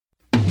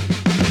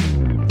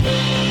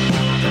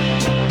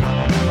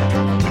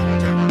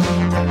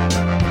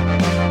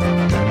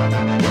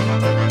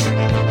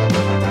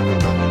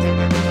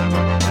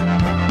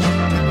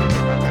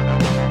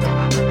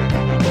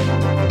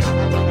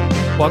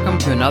Welcome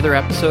to another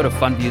episode of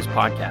Fund Views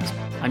Podcast.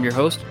 I'm your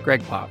host,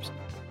 Greg Pops.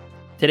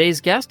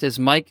 Today's guest is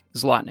Mike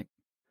Zlotnik.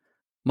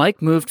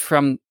 Mike moved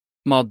from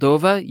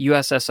Moldova,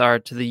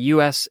 USSR to the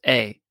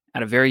USA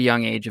at a very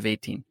young age of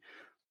 18.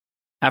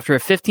 After a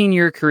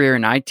 15-year career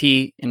in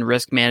IT and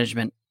risk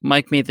management,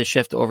 Mike made the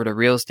shift over to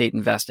real estate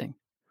investing.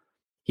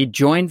 He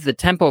joined the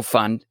Tempo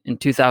Fund in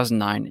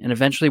 2009 and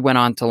eventually went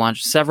on to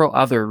launch several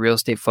other real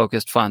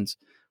estate-focused funds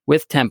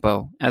with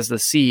Tempo as the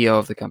CEO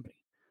of the company.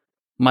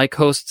 Mike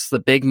hosts the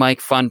Big Mike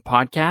Fund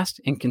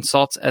podcast and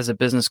consults as a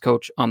business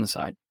coach on the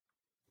side.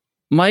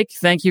 Mike,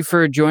 thank you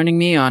for joining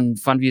me on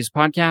Fund Views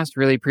podcast.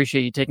 Really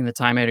appreciate you taking the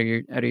time out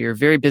of your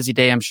very busy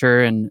day, I'm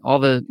sure, and all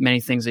the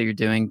many things that you're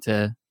doing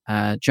to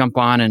jump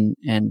on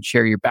and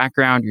share your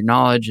background, your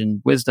knowledge,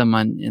 and wisdom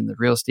in the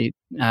real estate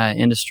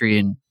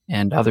industry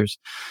and others.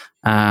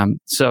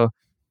 So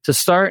to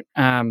start,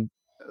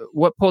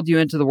 what pulled you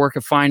into the work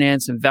of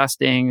finance,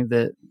 investing,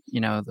 the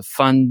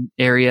fund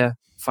area,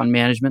 fund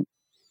management?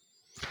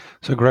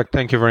 So, Greg,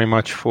 thank you very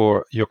much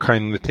for your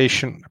kind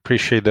invitation.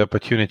 Appreciate the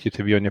opportunity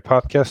to be on your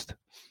podcast.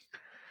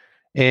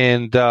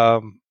 And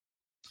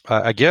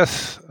I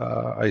guess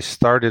I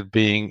started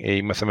being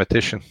a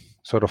mathematician.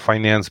 Sort of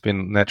finance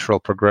being natural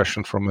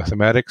progression from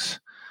mathematics.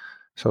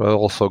 So I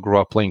also grew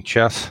up playing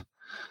chess.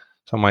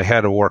 So my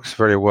head works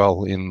very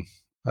well in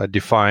a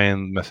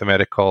defined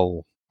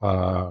mathematical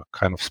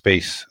kind of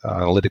space,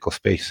 analytical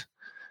space.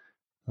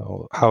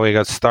 So how I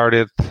got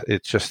started,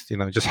 it just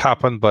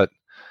happened, but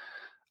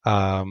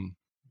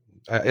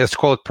let's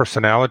call it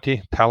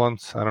personality,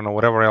 talents, I don't know,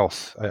 whatever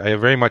else. I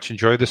very much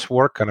enjoy this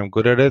work and I'm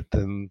good at it.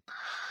 And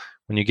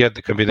when you get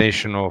the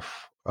combination of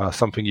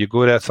something you're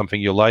good at,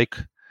 something you like,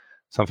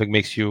 something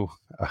makes you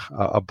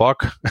a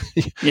buck,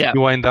 Yeah.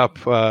 You wind up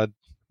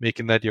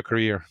making that your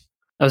career.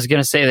 I was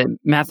going to say that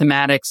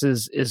mathematics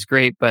is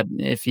great, but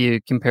if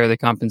you compare the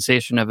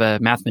compensation of a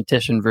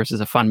mathematician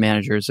versus a fund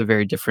manager, it's a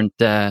very different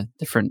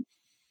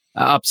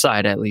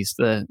upside. At least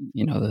the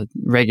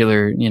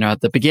regular,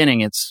 at the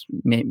beginning, it's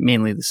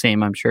mainly the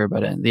same, I'm sure,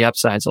 but the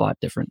upside's a lot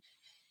different.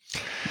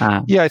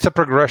 Yeah, it's a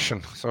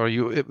progression. So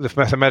the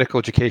mathematical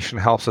education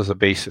helps as a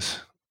basis,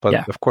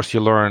 but Of course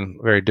you learn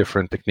very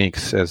different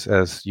techniques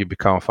as you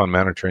become a fund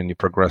manager and you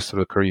progress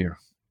through the career.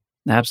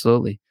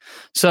 Absolutely.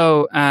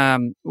 So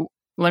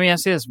let me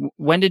ask you this: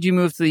 when did you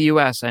move to the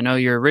U.S.? I know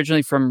you're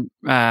originally from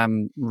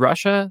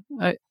Russia.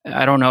 I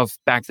don't know if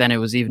back then it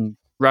was even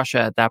Russia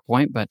at that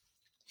point, but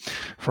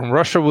from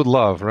Russia with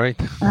love, right?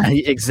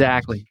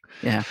 Exactly.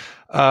 Yeah.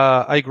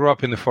 I grew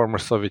up in the former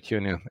Soviet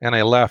Union, and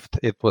I left.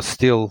 It was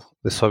still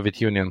the Soviet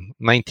Union,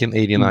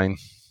 1989.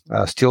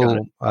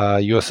 Still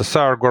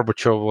USSR.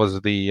 Gorbachev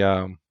was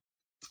the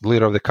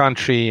leader of the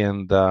country,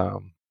 and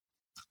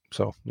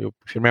so if you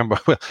remember,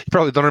 well, you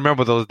probably don't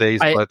remember those days,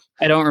 but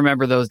I don't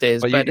remember those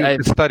days. But you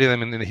can study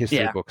them in the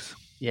history books.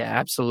 Yeah,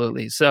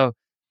 absolutely. So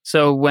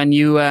when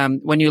you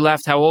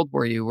left, how old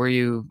were you? Were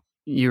you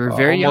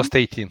very almost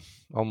young? 18.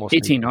 Almost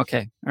 18.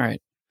 Okay, all right.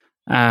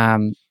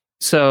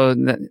 So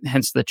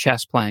hence the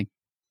chess playing.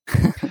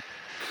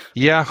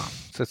 Yeah,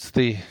 that's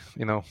the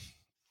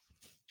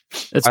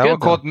It's I good,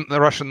 don't call it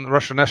the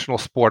Russian national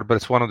sport, but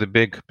it's one of the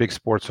big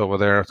sports over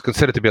there. It's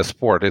considered to be a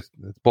sport. It's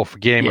both a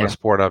game and a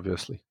sport,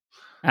 obviously.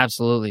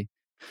 Absolutely.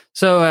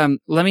 So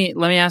let me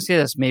ask you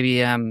this.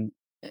 Maybe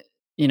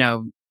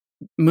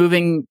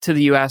moving to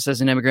the U.S.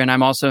 as an immigrant.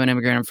 I'm also an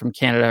immigrant. I'm from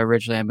Canada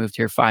originally. I moved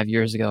here 5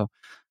 years ago.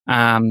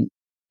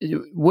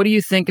 What do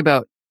you think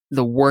about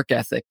the work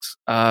ethics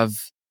of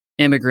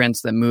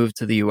immigrants that move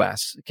to the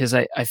U.S.? Because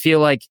I feel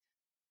like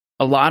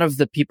a lot of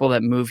the people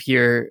that move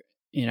here,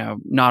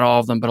 not all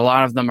of them, but a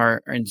lot of them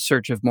are in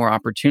search of more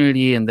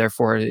opportunity and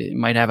therefore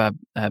might have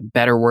a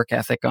better work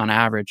ethic on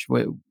average.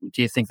 Do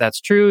you think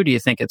that's true? Do you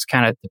think it's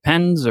kind of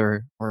depends,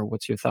 or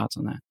what's your thoughts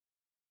on that?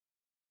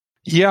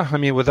 Yeah, I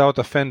mean, without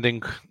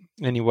offending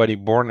anybody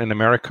born in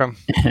America,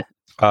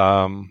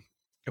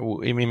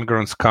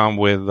 immigrants come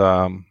with,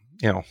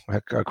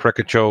 a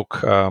cricket joke.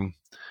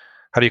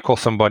 How do you call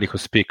somebody who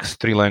speaks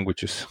 3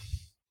 languages?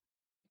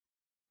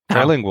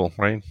 Trilingual,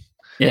 right?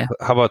 Yeah.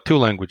 How about 2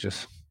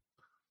 languages?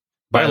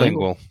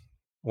 Bilingual.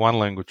 1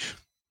 language.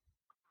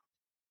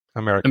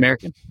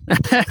 American.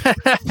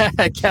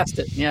 I guessed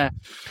it. Yeah.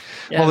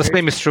 Well, the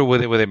same is true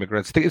with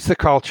immigrants. It's the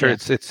culture. Yeah.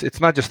 It's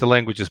not just the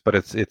languages, but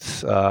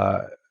it's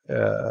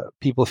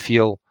people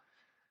feel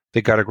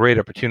they got a great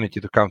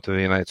opportunity to come to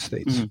the United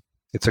States. Mm-hmm.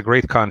 It's a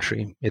great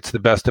country. It's the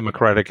best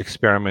democratic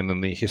experiment in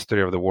the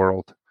history of the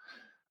world.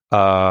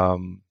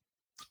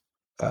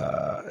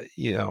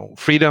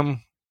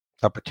 Freedom,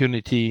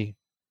 opportunity,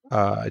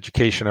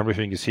 education,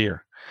 everything is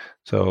here.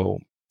 So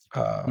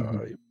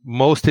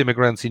most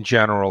immigrants in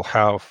general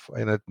have,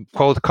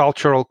 call it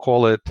cultural,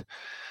 call it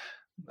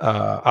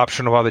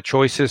option of other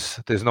choices.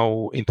 There's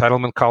no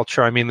entitlement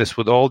culture. I mean this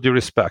with all due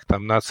respect.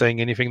 I'm not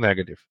saying anything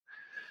negative.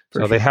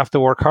 So they have to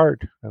work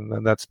hard,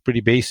 and that's pretty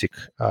basic.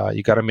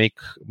 You got to make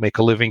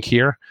a living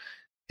here,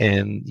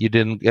 and you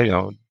didn't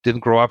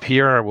grow up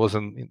here. I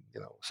wasn't,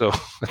 so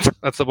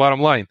that's the bottom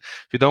line.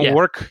 If you don't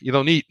work, you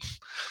don't eat.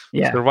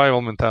 Yeah.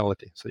 Survival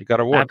mentality. So you got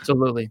to work.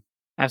 Absolutely.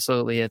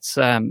 Absolutely. It's,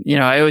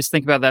 I always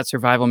think about that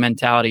survival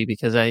mentality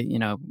because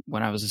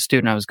when I was a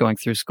student, I was going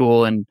through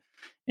school and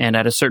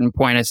at a certain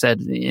point I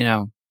said,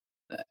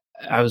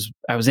 I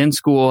was in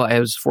school. I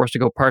was forced to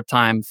go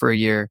part-time for a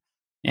year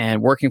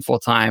and working full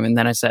time. And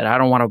then I said, I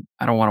don't want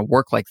to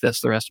work like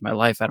this the rest of my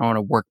life. I don't want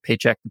to work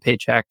paycheck to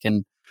paycheck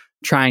and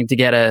trying to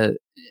get a,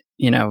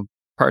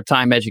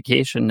 part-time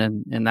education.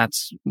 And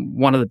that's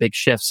one of the big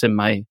shifts in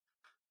my,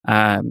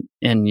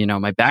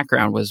 my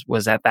background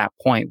was at that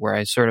point where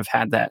I sort of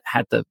had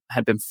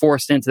been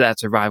forced into that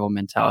survival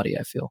mentality,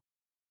 I feel.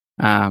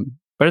 But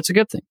it's a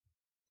good thing.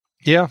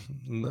 Yeah.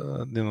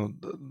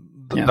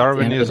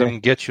 Darwinism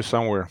gets you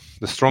somewhere.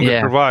 The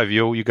strongest survive.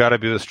 You got to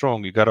be the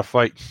strong. You got to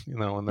fight,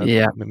 and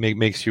that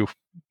makes you,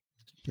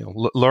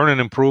 learn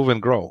and improve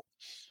and grow.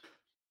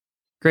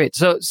 Great.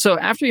 So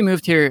after you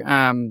moved here,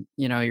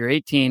 you're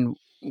 18.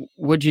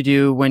 What'd you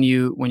do when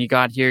you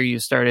got here? You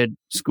started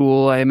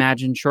school, I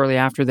imagine, shortly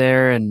after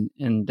there, and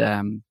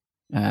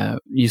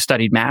you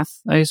studied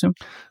math, I assume.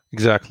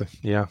 Exactly.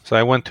 Yeah. So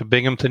I went to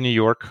Binghamton, New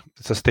York.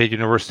 It's a state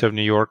university of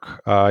New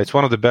York. It's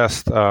one of the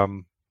best.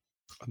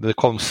 They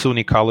call them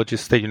SUNY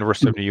colleges, State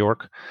University of New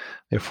York.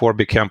 They have 4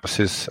 big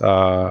campuses: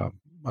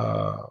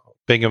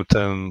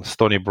 Binghamton,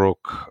 Stony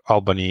Brook,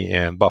 Albany,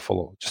 and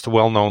Buffalo. Just a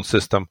well-known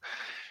system.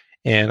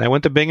 And I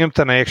went to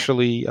Binghamton. I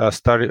actually I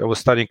was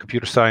studying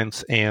computer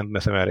science and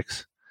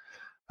mathematics.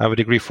 I have a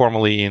degree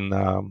formally in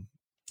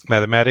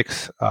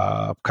mathematics.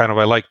 I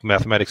liked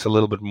mathematics a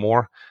little bit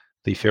more,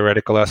 the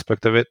theoretical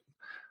aspect of it.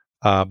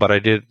 But I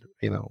did,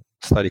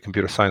 study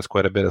computer science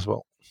quite a bit as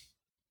well,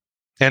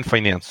 and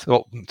finance.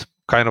 Well, it's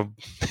kind of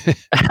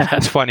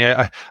it's funny.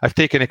 I've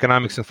taken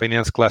economics and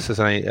finance classes,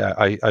 and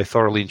I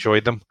thoroughly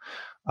enjoyed them.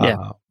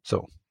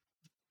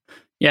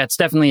 Yeah, it's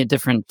definitely a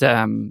different.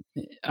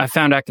 I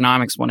found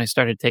economics when I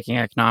started taking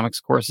economics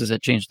courses.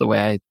 It changed the way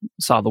I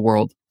saw the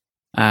world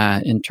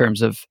in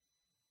terms of,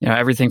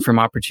 everything from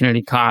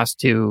opportunity cost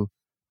to,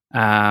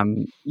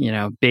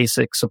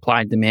 basic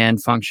supply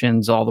demand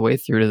functions all the way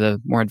through to the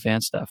more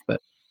advanced stuff.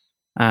 But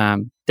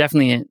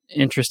definitely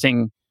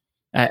interesting.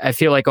 I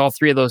feel like all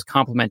 3 of those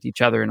complement each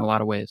other in a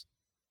lot of ways.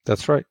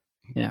 That's right.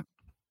 Yeah.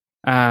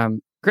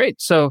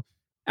 Great. So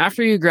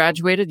after you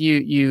graduated,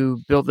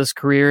 you built this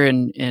career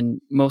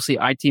in mostly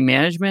IT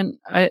management.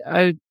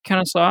 I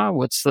kind of saw.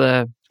 What's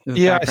the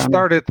I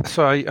started.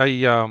 So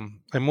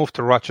I moved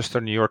to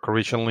Rochester, New York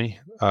originally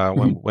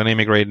when I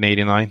immigrated in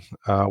 '89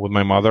 with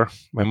my mother.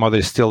 My mother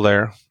is still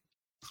there.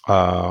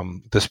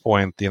 At this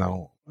point,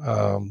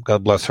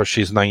 God bless her,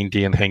 she's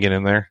 90 and hanging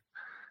in there.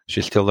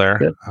 She's still there.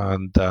 Good.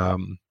 And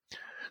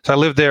so I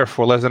lived there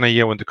for less than a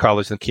year. Went to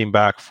college and came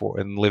back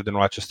and lived in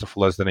Rochester for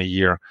less than a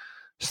year.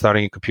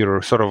 Starting a computer,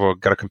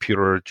 got a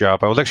computer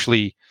job. I was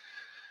actually,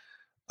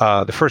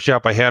 the first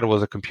job I had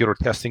was a computer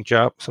testing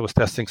job. So I was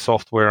testing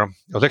software. I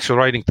was actually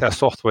writing test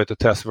software to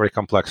test very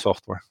complex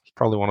software. It's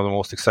probably one of the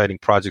most exciting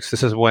projects.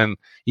 This is when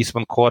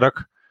Eastman Kodak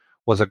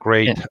was a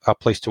great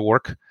place to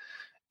work.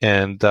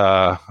 And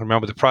I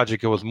remember the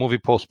project, it was movie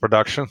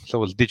post-production. So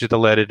it was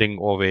digital editing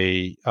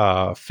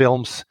of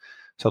films.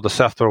 So the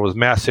software was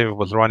massive,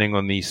 was running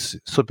on these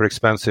super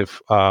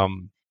expensive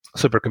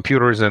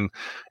supercomputers, and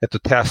had to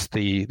test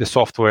the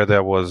software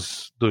that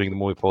was doing the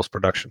movie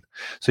post-production.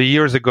 So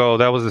years ago,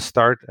 that was the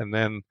start. And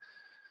then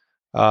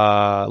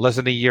less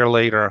than a year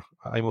later,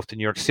 I moved to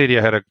New York City.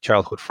 I had a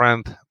childhood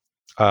friend,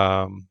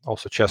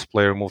 also chess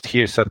player, moved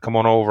here, said, come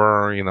on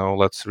over,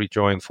 let's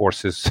rejoin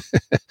forces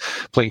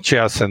playing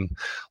chess. And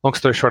long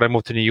story short, I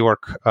moved to New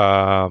York,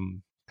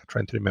 I'm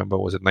trying to remember,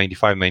 was it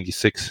 95,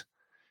 96?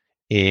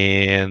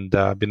 And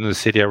been in the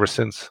city ever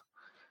since,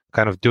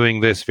 kind of doing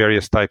this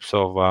various types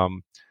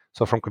of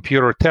so from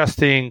computer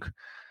testing,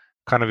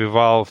 kind of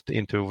evolved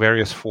into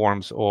various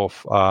forms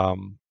of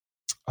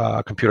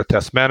computer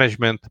test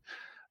management.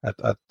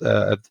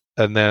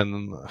 And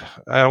then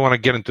I don't want to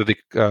get into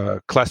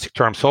the classic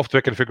term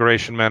software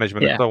configuration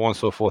management and so on and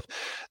so forth.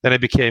 Then I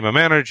became a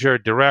manager,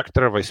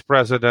 director, vice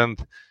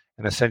president,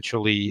 and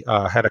essentially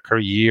had a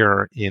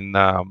career in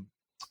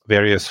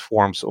various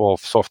forms of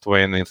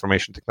software and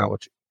information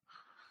technology.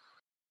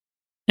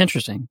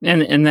 Interesting.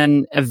 And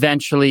then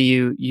eventually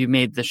you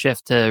made the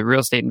shift to real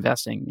estate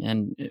investing.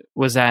 And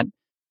was that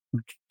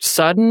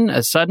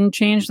a sudden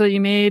change that you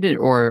made,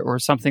 or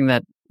something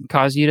that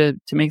caused you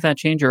to make that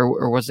change,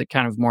 or was it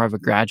kind of more of a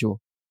gradual?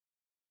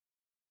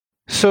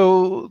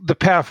 So the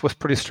path was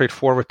pretty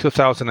straightforward.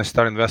 2000, I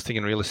started investing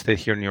in real estate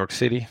here in New York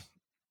City.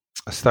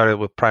 I started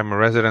with primary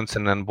residence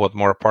and then bought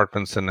more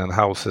apartments and then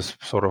houses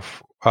sort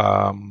of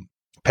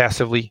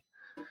passively.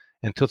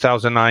 In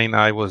 2009,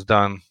 I was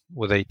done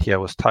with AT. I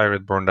was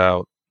tired, burned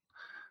out.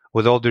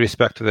 With all due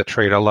respect to the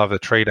trade, I love the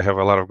trade. I have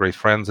a lot of great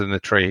friends in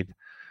the trade.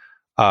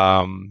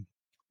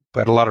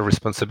 But a lot of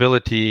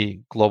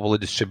responsibility, globally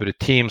distributed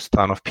teams,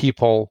 ton of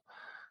people.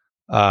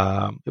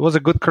 It was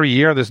a good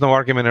career. There's no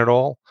argument at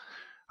all.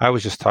 I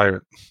was just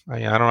tired.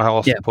 I don't know how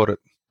else to put it.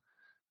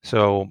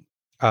 So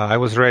I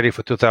was ready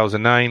for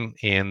 2009,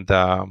 and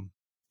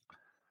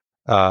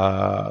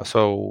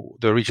So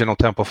the original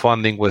Tempo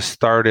funding was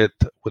started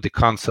with the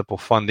concept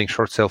of funding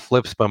short sale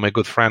flips by my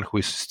good friend who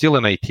is still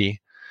in IT.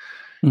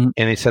 Mm-hmm.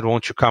 And he said,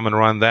 won't you come and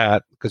run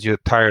that because you're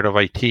tired of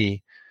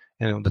IT?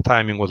 And the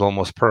timing was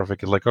almost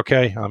perfect. It's like,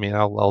 okay, I mean,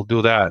 I'll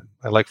do that.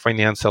 I like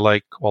finance. I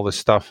like all this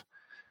stuff.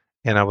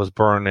 And I was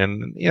burned,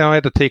 and I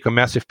had to take a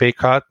massive pay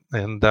cut,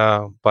 and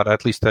but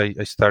at least I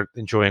start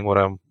enjoying what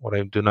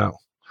I do now.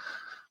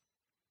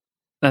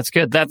 That's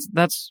good.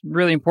 That's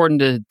really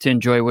important to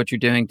enjoy what you're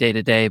doing day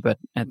to day. But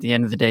at the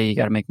end of the day, you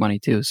got to make money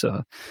too.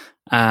 So,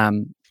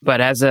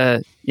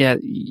 but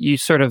you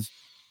sort of,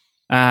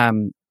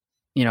 one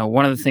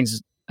of the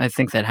things I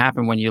think that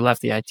happened when you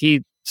left the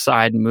IT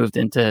side and moved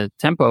into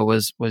Tempo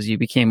was you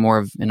became more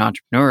of an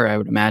entrepreneur, I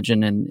would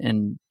imagine,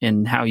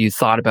 in how you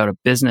thought about a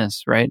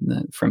business, right?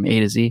 From A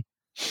to Z.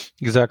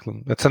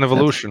 Exactly. It's an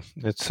evolution.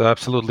 It's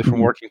absolutely from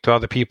working to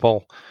other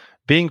people,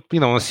 being,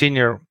 a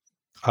senior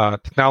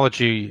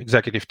technology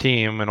executive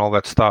team and all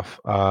that stuff,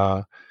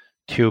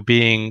 to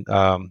being,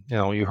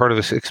 you heard of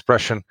this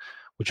expression,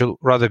 would you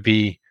rather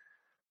be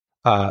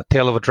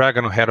tail of a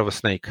dragon or head of a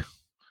snake?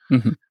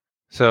 Mm-hmm.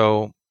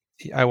 So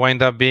I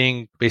wind up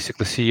being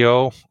basically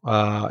CEO,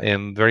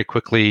 and very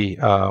quickly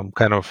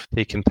kind of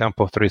taking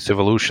Tempo through its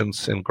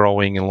evolutions and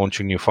growing and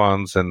launching new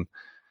funds. And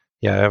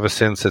ever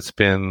since it's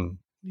been,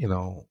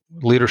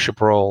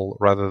 leadership role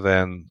rather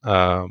than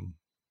I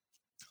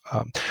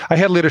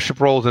had leadership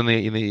roles in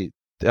the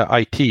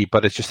IT,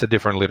 but it's just a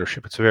different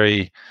leadership. It's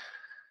very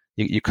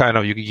you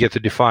get to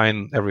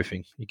define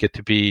everything. You get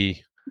to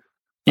be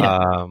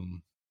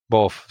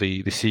both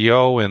the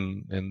CEO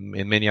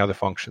and many other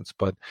functions,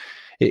 but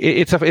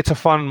it's a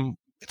fun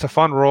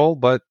role,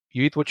 but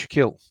you eat what you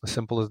kill. As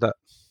simple as that.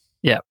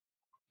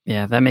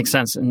 Yeah, that makes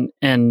sense.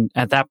 And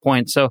at that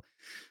point, so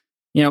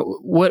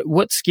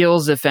what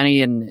skills, if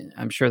any, and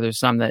I'm sure there's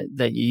some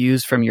that you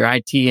use from your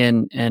IT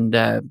and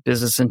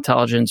business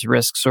intelligence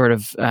risk sort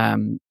of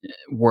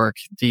work,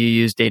 do you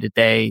use day to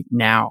day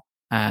now?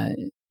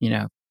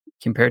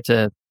 Compared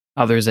to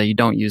others that you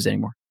don't use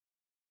anymore.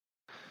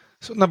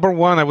 So number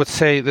one, I would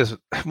say this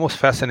most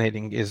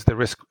fascinating is the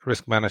risk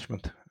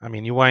management. I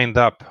mean, you wind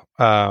up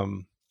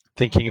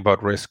thinking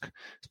about risk,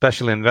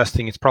 especially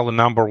investing. It's probably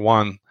number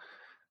one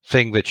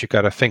thing that you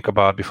got to think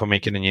about before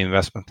making any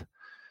investment.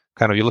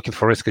 Kind of, you're looking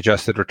for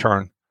risk-adjusted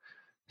return.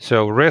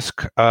 So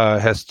risk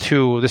has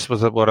two. This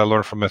was what I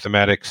learned from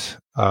mathematics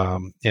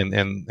in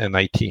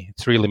IT.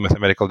 It's really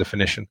mathematical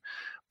definition,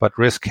 but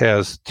risk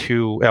has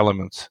two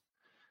elements: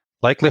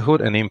 likelihood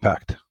and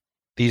impact.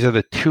 These are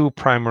the two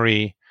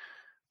primary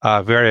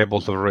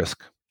variables of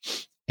risk,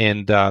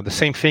 and the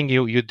same thing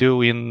you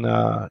do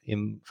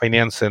in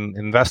finance and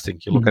investing.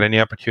 You look at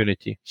any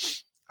opportunity.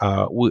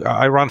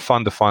 I run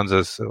fund of funds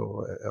as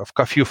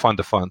a few fund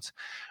of funds.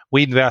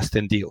 We invest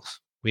in deals.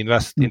 We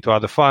invest into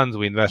other funds.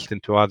 We invest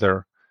into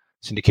other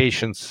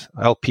syndications,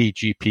 LP,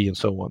 GP, and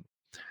so on.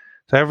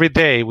 So every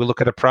day we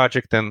look at a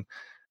project, and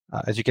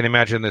as you can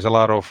imagine, there's a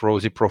lot of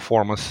rosy pro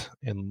formas,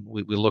 and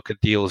we look at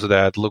deals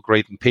that look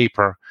great on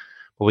paper.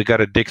 But we got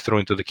to dig through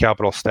into the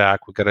capital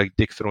stack. We got to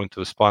dig through into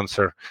the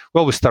sponsor.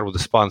 Well, we start with the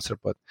sponsor,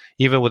 but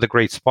even with a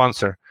great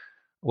sponsor,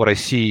 what I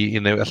see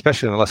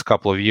especially in the last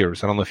couple of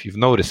years, I don't know if you've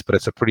noticed, but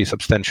it's a pretty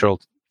substantial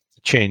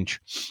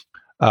change.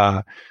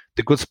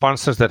 The good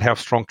sponsors that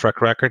have strong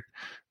track record,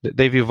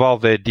 they've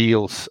evolved their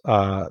deals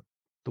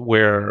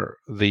where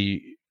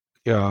the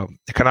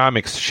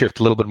economics shift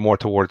a little bit more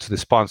towards the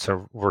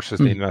sponsor versus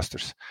the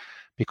investors,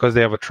 because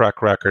they have a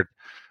track record.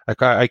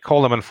 I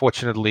call them,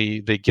 unfortunately,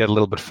 they get a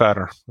little bit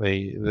fatter.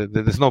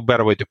 There's no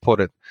better way to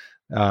put it.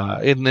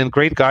 And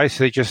great guys,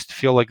 they just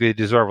feel like they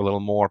deserve a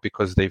little more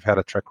because they've had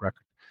a track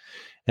record.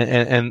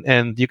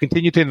 And you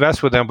continue to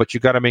invest with them, but you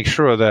got to make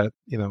sure that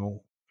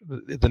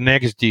the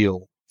next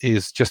deal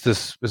is just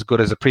as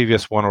good as the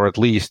previous one, or at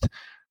least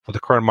for the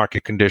current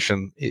market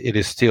condition, it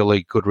is still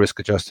a good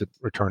risk-adjusted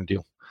return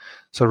deal.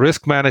 So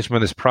risk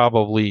management is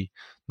probably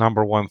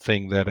number one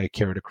thing that I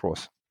carried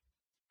across.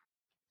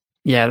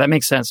 Yeah, that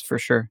makes sense for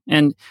sure.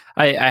 And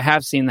I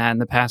have seen that in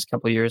the past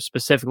couple of years.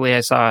 Specifically, I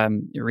saw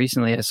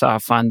a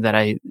fund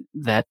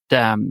that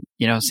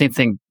same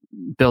thing,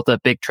 built a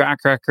big track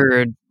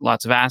record,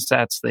 lots of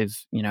assets. They've,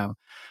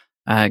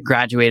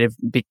 graduated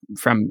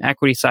from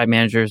equity side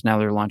managers. Now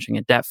they're launching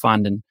a debt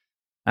fund.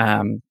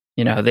 And,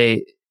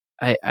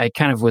 I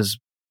kind of was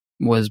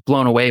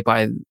blown away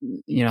by,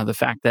 the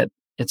fact that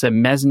it's a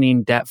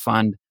mezzanine debt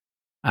fund,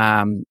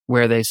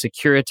 where they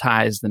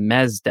securitize the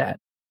mezz debt.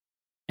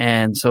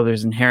 And so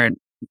there's inherent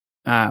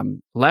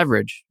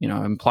leverage,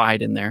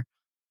 implied in there.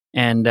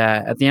 And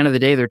at the end of the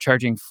day, they're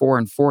charging 4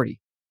 and 40.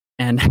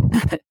 And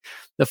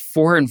the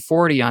 4 and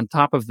 40 on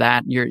top of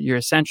that, you're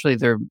essentially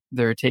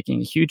they're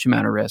taking a huge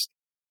amount of risk.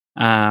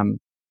 And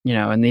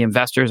the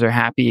investors are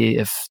happy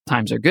if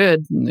times are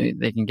good, and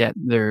they can get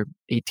their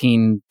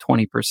 18,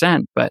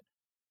 20%, but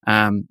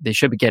they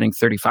should be getting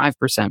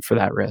 35% for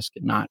that risk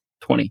and not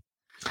 20.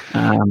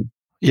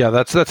 Yeah,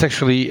 that's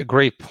actually a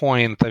great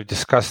point. I've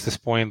discussed this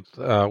point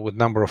with a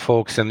number of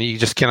folks, and you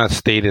just cannot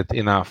state it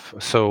enough.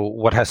 So,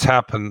 what has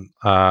happened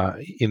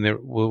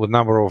with a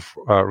number of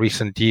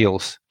recent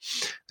deals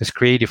is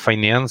creative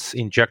finance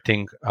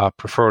injecting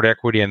preferred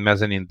equity and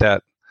mezzanine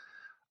debt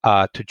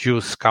to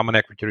juice common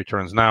equity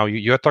returns. Now,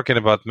 you're talking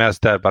about mezz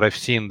debt, but I've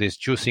seen this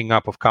juicing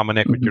up of common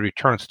equity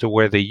returns to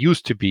where they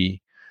used to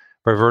be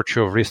by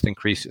virtue of risk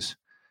increases.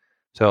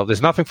 So,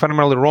 there's nothing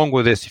fundamentally wrong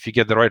with this if you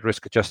get the right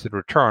risk-adjusted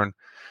return.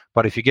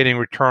 But if you're getting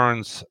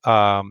returns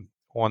on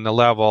the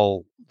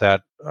level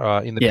that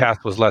in the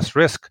past was less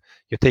risk,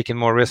 you're taking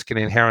more risk, and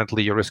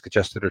inherently your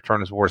risk-adjusted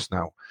return is worse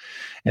now.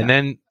 And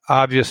then,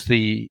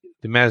 obviously,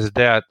 the mezz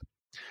debt,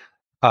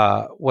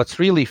 what's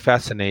really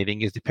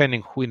fascinating is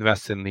depending who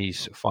invests in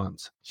these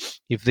funds.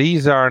 If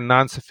these are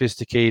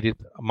non-sophisticated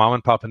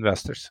mom-and-pop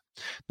investors,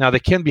 now they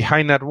can be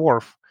high net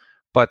worth,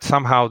 but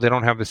somehow they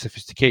don't have the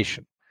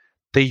sophistication.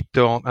 They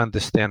don't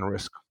understand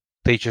risk.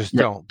 They just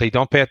don't. They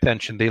don't pay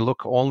attention. They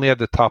look only at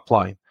the top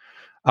line.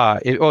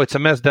 It's a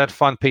mezz debt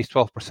fund, pays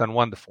 12%.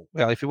 Wonderful.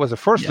 Well, if it was a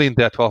first lien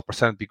debt,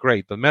 12% would be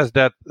great. But mezz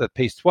debt that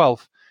pays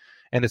 12,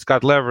 and it's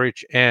got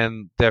leverage,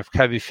 and they have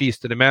heavy fees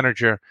to the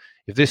manager.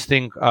 If this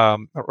thing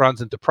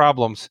runs into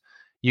problems,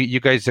 you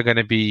guys are going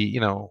to be,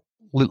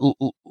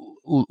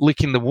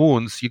 licking the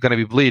wounds. You're going to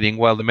be bleeding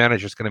while the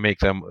manager is going to make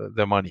them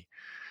their money.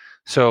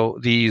 So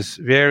these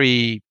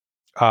very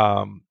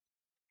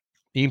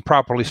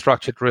improperly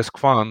structured risk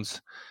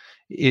funds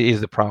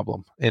is the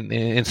problem,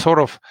 and sort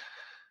of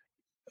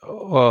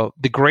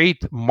the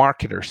great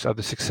marketers are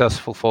the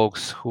successful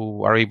folks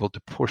who are able to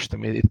push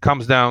them. It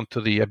comes down to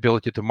the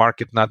ability to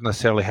market, not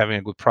necessarily having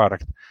a good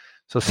product.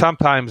 So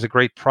sometimes a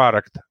great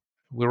product,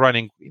 we're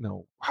running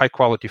high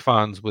quality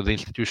funds with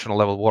institutional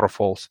level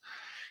waterfalls,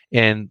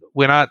 and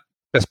we're not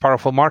as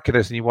powerful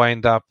marketers, and you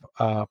wind up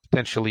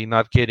potentially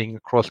not getting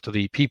across to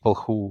the people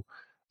who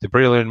the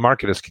brilliant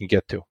marketers can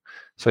get to.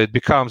 So it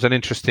becomes an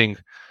interesting.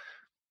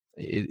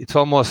 It's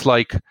almost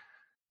like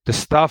the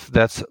stuff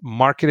that's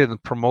marketed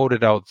and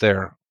promoted out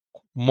there,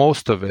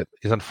 most of it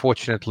is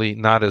unfortunately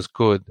not as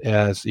good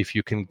as if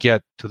you can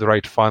get to the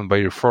right fund by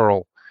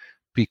referral,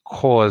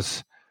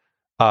 because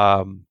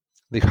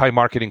the high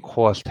marketing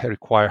costs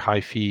require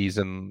high fees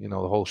and the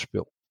whole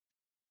spiel.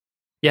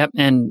 Yep,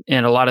 and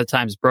a lot of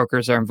times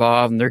brokers are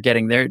involved and they're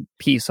getting their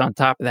piece on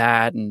top of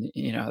that, and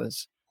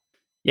this.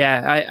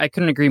 Yeah, I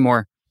couldn't agree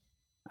more.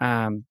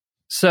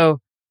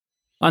 So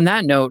on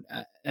that note,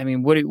 I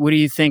mean, what do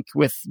you think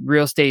with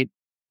real estate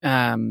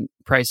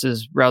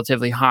prices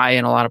relatively high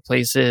in a lot of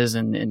places,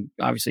 and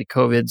obviously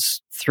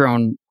COVID's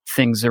thrown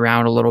things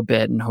around a little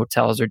bit, and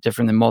hotels are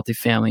different than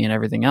multifamily and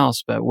everything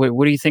else. But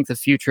what do you think the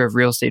future of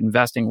real estate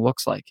investing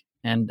looks like?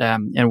 And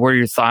what are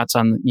your thoughts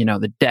on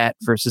the debt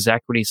versus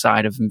equity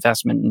side of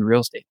investment in real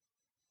estate?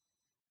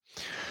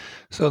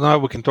 So now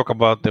we can talk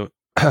about the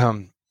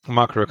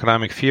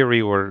macroeconomic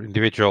theory or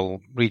individual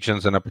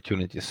regions and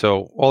opportunities.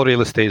 So all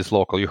real estate is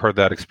local. You heard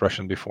that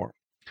expression before.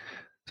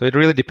 So it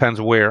really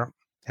depends where,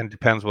 and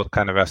depends what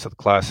kind of asset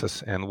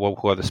classes and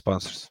who are the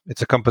sponsors.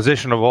 It's a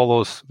composition of all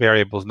those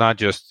variables, not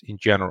just in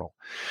general.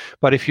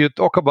 But if you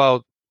talk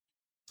about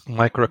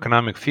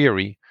microeconomic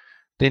theory,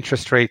 the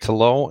interest rates are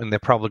low and they're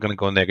probably going to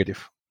go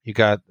negative. You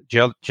got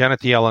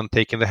Janet Yellen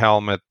taking the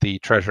helm at the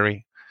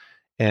Treasury,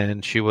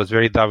 and she was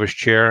very dovish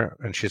chair,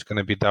 and she's going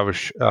to be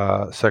dovish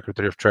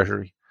Secretary of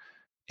Treasury.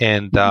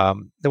 And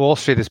the Wall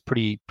Street is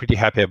pretty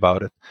happy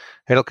about it.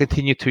 It'll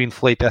continue to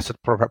inflate asset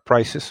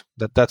prices.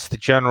 That's the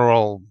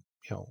general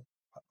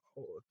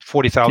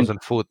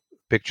 40,000 foot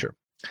picture.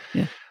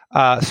 Yeah.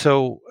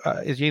 So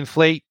as you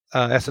inflate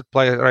asset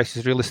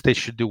prices, real estate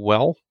should do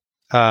well.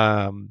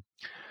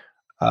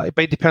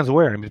 It depends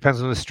where. It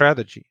depends on the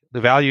strategy. The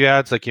value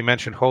adds, like you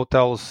mentioned,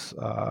 hotels.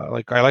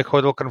 I like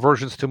hotel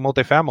conversions to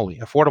multifamily,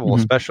 affordable,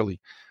 especially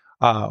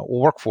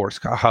workforce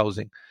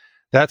housing.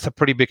 That's a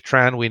pretty big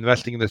trend. We're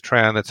investing in this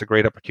trend. That's a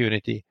great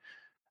opportunity.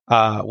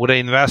 Would I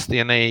invest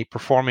in a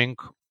performing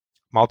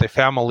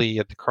multifamily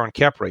at the current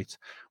cap rates?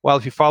 Well,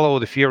 if you follow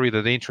the theory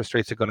that the interest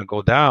rates are going to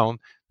go down,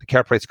 the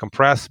cap rates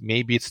compress,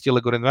 maybe it's still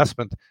a good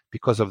investment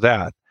because of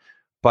that.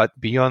 But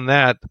beyond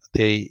that,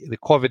 the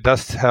COVID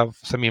does have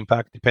some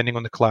impact depending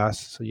on the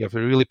class. So you have to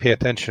really pay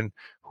attention.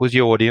 Who's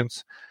your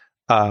audience?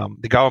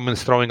 The government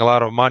is throwing a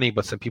lot of money,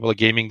 but some people are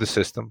gaming the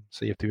system.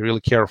 So you have to be really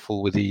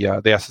careful with the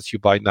assets you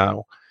buy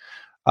now.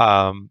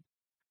 And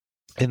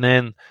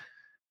then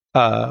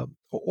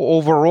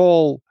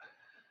overall,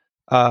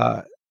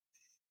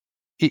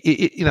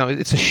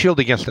 it's a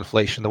shield against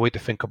inflation, the way to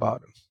think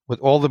about it.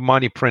 With all the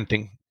money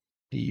printing,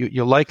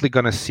 you're likely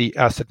going to see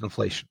asset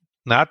inflation,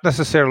 not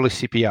necessarily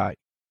CPI,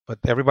 but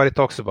everybody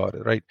talks about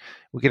it, right?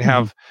 We can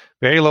have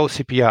very low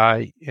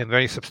CPI and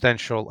very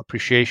substantial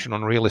appreciation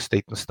on real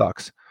estate and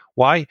stocks.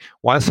 Why?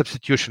 One,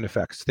 substitution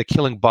effects. They're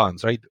killing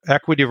bonds, right?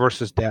 Equity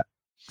versus debt.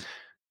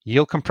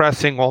 Yield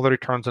compressing all the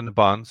returns on the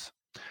bonds.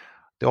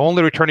 The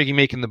only return you can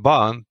make in the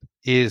bond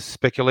is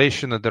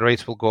speculation that the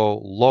rates will go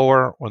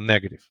lower or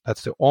negative.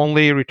 That's the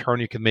only return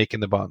you can make in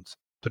the bonds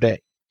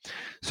today.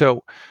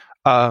 So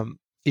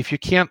if you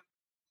can't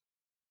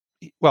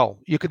well,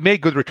 you could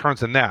make good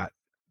returns in that,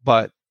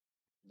 but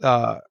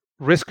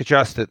risk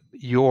adjusted,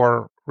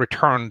 your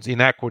returns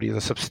in equities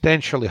are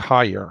substantially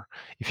higher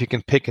if you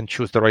can pick and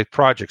choose the right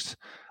projects,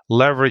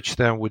 leverage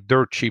them with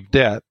dirt cheap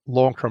debt,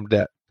 long-term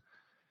debt,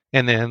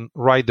 and then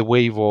ride the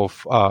wave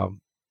of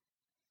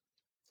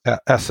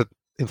asset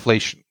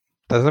inflation.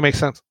 Does that make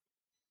sense?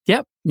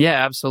 Yep.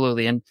 Yeah,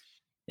 absolutely. And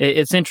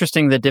it's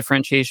interesting, the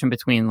differentiation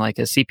between like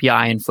a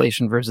CPI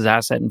inflation versus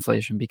asset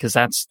inflation, because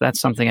that's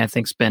something I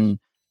think's been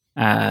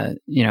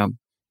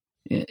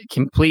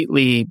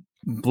completely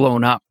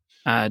blown up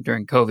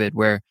during COVID,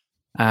 where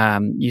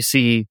you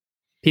see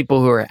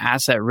people who are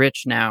asset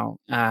rich now,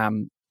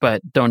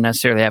 but don't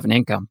necessarily have an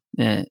income,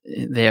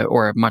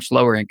 or a much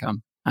lower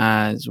income,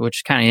 which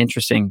is kind of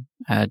interesting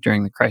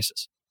during the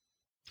crisis.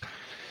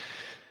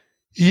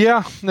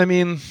 Yeah, I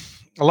mean,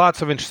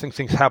 lots of interesting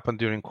things happened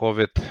during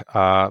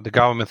COVID. The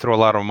government threw a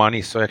lot of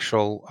money, so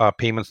actual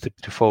payments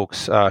to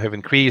folks have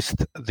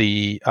increased.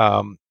 The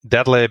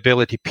debt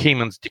liability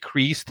payments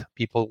decreased.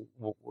 People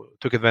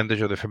took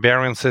advantage of the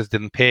forbearances,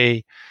 didn't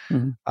pay.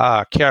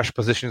 Mm-hmm. Cash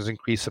positions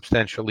increased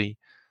substantially.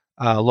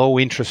 Low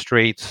interest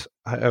rates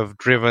have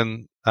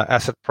driven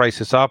asset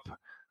prices up.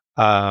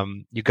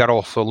 You got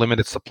also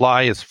limited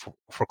supply as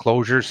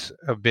foreclosures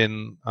have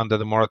been under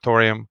the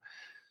moratorium.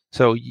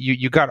 So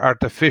you got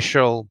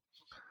artificial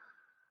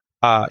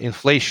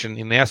inflation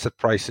in asset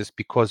prices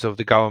because of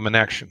the government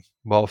action.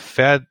 Well,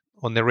 Fed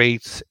on the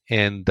rates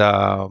and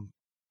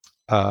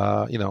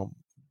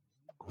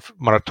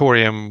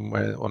moratorium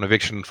on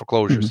eviction and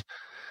foreclosures.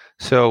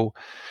 Mm-hmm. So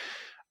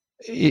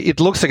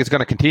it looks like it's going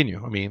to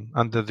continue. I mean,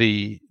 under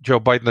the Joe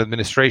Biden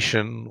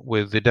administration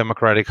with the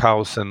Democratic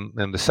House and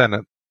the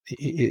Senate,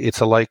 it's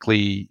a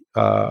likely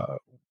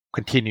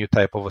continue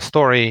type of a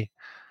story.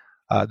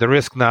 The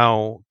risk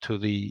now to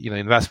the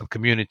investment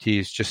community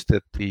is just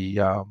that the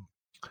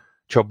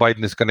Joe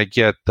Biden is going to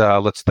get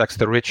let's tax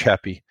the rich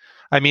happy.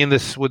 I mean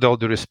this with all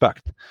due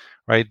respect,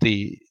 right?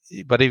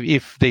 But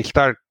if they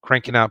start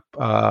cranking up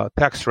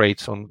tax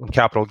rates on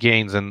capital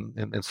gains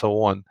and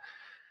so on,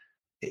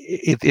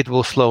 it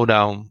will slow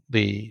down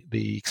the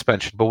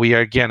expansion. But we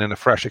are again in a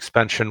fresh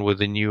expansion with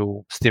the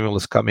new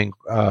stimulus coming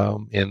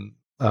in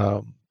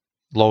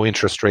low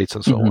interest rates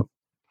and so on.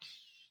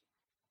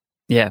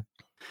 Yeah.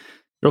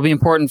 It'll be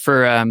important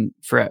for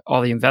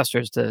all the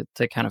investors to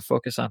kind of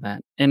focus on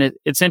that. And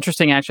it's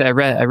interesting, actually. I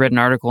read an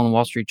article in the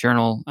Wall Street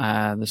Journal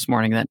this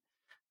morning that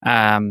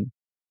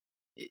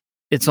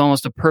it's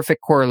almost a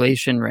perfect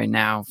correlation right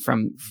now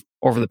from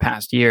over the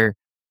past year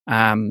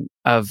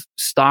of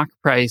stock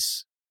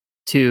price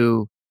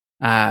to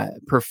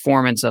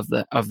performance of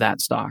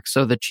that stock.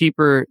 So the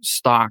cheaper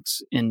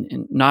stocks,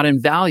 in not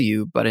in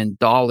value but in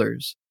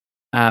dollars,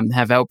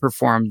 have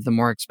outperformed the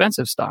more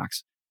expensive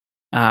stocks.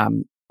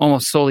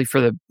 Almost solely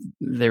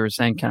they were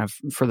saying kind of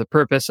for the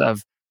purpose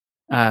of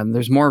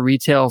there's more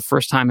retail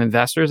first-time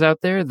investors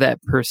out there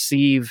that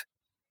perceive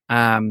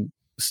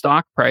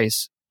stock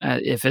price,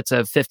 if it's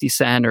a 50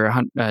 cent or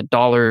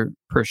 $1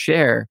 per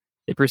share,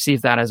 they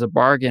perceive that as a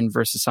bargain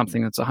versus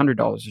something that's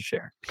 $100 a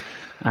share.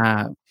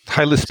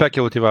 Highly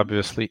speculative,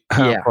 obviously.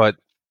 Yeah. But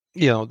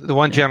the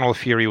one general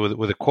theory with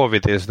the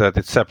COVID is that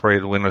it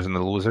separated winners and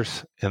the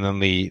losers, and then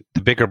the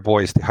bigger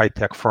boys, the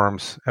high-tech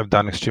firms, have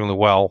done extremely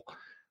well.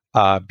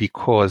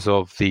 Because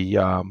of they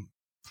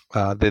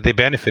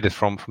benefited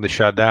from the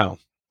shutdown,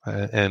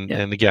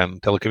 and again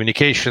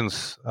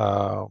telecommunications,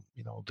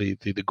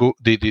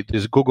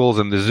 there's Googles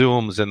and the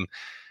Zooms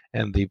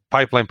and the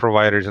pipeline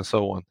providers and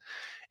so on,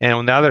 and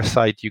on the other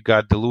side you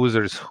got the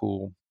losers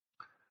who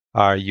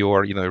are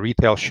your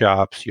retail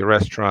shops, your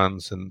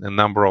restaurants, and a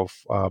number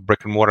of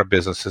brick and mortar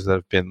businesses that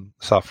have been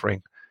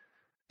suffering.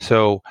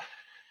 So.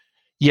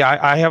 Yeah,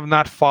 I have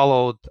not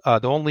followed.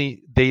 The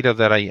only data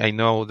that I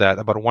know that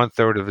about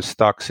 1/3 of the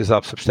stocks is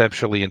up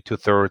substantially and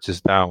 2/3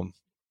 is down.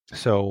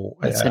 So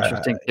that's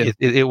interesting.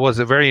 It was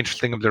a very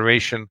interesting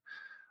observation.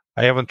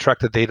 I haven't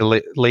tracked the data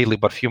lately,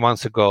 but a few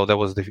months ago that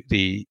was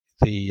the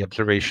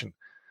observation.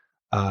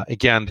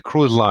 Again, the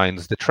cruise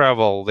lines, the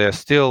travel, they're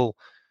still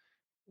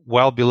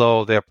well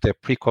below their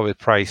pre-COVID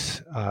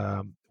price,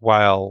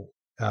 while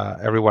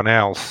everyone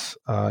else,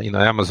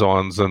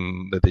 Amazon's,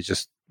 and they're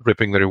just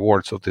ripping the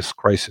rewards of this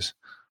crisis.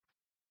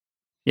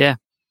 Yeah.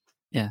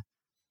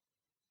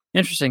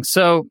 Interesting.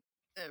 So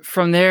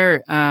from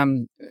there, tell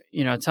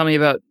me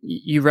about,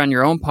 you run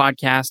your own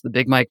podcast, the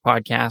Big Mike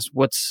Podcast.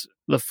 What's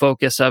the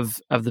focus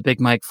of the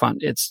Big Mike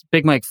Fund? It's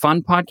Big Mike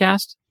Fund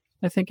Podcast,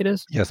 I think it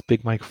is. Yes,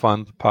 Big Mike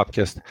Fund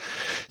Podcast.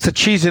 It's a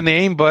cheesy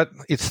name, but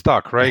it's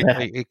stuck, right?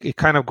 It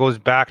kind of goes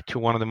back to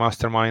one of the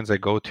masterminds I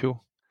go to.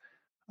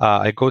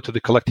 I go to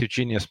the Collective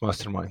Genius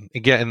Mastermind.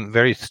 Again,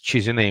 very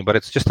cheesy name, but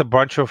it's just a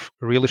bunch of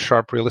really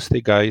sharp real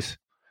estate guys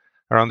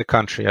around the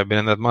country. I've been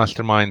in that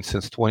mastermind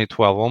since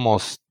 2012,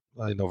 almost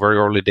very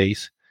early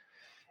days.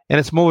 And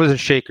it's movers and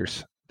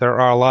shakers. There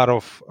are a lot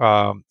of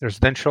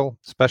residential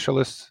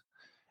specialists,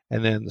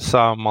 and then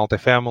some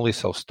multifamily,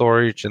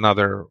 self-storage, and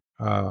other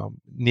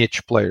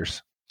niche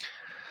players.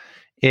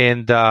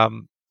 And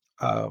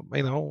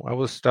I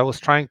was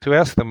trying to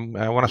ask them,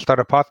 I want to start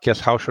a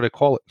podcast. How should I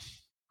call it?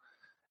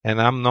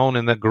 And I'm known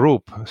in the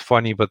group. It's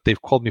funny, but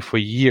they've called me for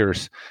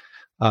years,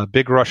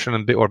 Big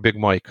Russian or Big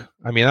Mike.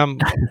 I mean, I'm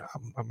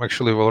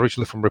actually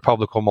originally from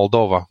Republic of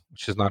Moldova,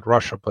 which is not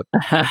Russia, but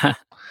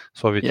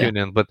Soviet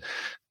Union. But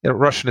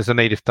Russian is a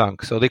native tongue,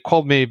 so they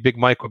called me Big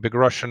Mike or Big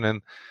Russian.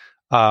 And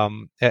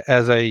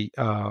as I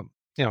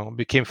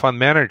became fund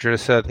manager, I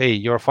said, "Hey,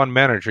 you're a fund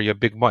manager. You're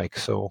Big Mike.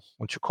 So why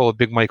don't you call it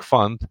Big Mike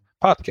Fund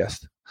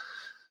Podcast?"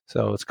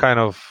 So it's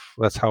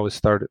that's how it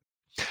started.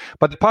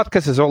 But the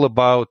podcast is all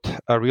about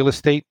real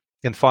estate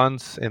and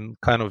funds and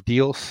kind of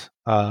deals.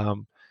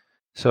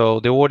 So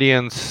the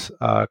audience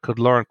could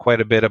learn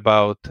quite a bit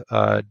about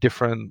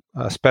different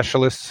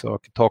specialists. So I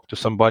could talk to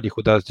somebody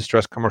who does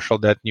distressed commercial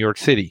debt in New York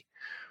City,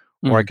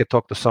 or I could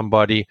talk to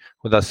somebody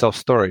who does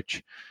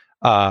self-storage.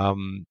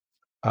 From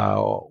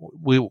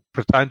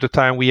time to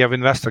time, we have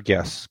investor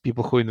guests,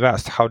 people who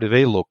invest. How do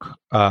they look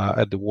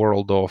at the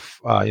world of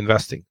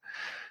investing?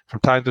 From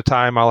time to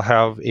time, I'll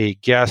have a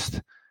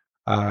guest.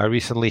 I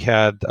recently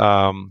had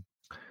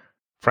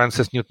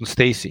Frances Newton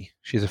Stacy.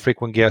 She's a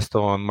frequent guest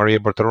on Maria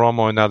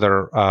Bartiromo and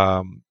other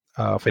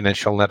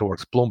financial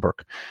networks,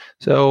 Bloomberg.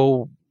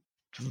 So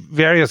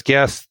various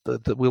guests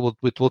that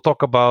we'll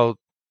talk about,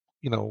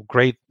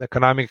 great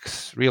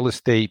economics, real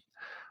estate,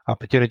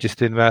 opportunities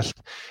to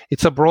invest.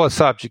 It's a broad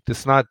subject.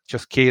 It's not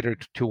just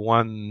catered to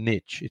one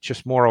niche. It's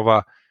just more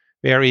of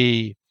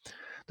the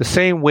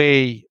same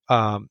way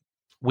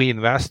we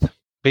invest.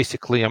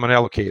 Basically, I'm an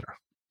allocator.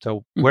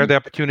 So where the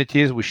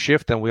opportunity is, we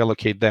shift and we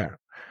allocate there.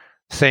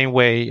 Same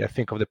way I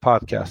think of the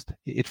podcast.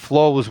 It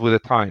flows with the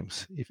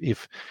times.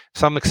 If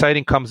some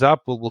exciting comes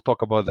up, we'll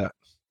talk about that.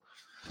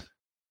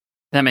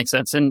 That makes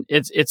sense. And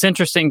it's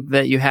interesting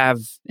that you have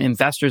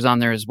investors on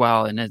there as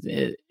well. And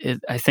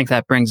I think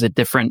that brings a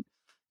different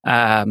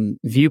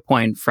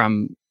viewpoint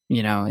from,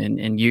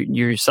 and you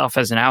yourself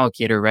as an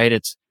allocator, right?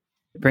 It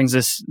brings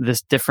this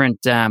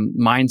different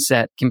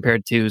mindset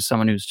compared to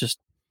someone who's just,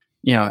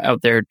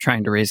 out there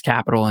trying to raise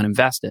capital and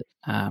invest it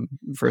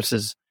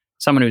versus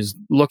someone who's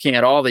looking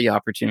at all the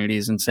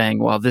opportunities and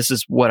saying, well, this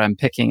is what I'm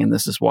picking and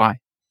this is why.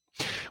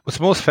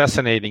 What's most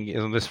fascinating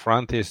on this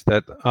front is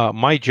that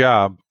my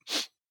job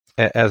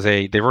as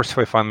a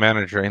diversified fund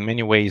manager in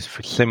many ways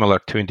similar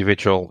to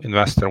individual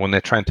investor when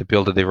they're trying to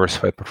build a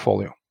diversified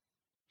portfolio,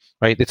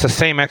 right? It's the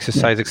same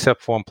exercise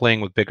except for I'm playing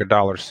with bigger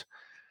dollars.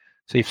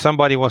 So if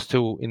somebody wants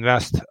to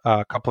invest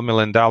a couple $1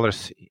 million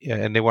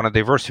and they want to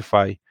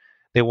diversify,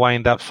 they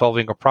wind up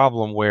solving a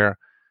problem where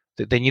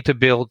they need to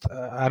build,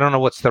 I don't know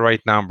what's the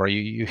right number.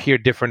 You hear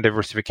different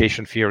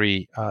diversification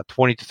theory,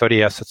 20 to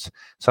 30 assets.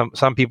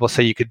 Some people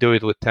say you could do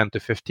it with 10 to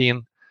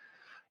 15.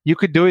 You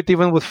could do it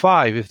even with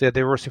 5 if they're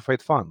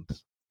diversified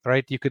funds,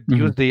 right? You could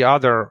use the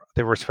other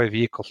diversified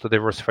vehicles to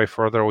diversify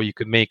further, or you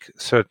could make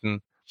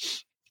certain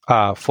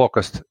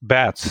focused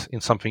bets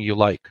in something you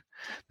like.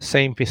 The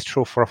same is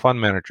true for a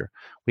fund manager.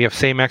 We have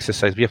same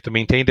exercise. We have to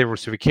maintain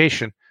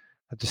diversification.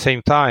 At the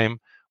same time,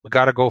 we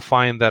got to go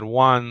find that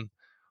one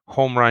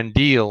home run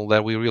deal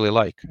that we really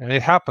like. And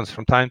it happens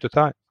from time to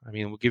time. I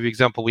mean, we'll give you an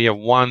example. We have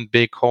one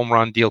big home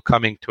run deal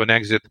coming to an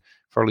exit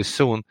fairly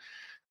soon,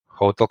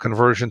 hotel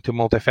conversion to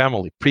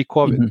multifamily,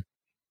 pre-COVID.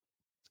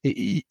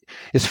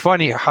 It's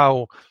funny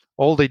how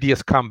old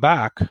ideas come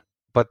back,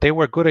 but they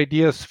were good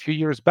ideas a few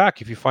years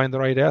back if you find the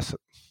right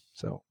asset.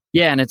 So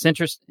yeah, and it's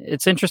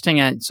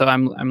interesting. So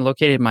I'm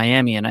located in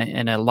Miami,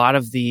 and a lot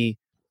of the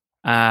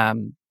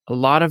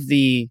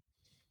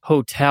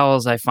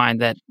hotels, I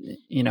find that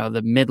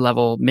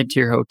the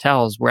mid-tier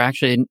hotels were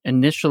actually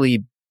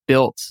initially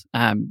built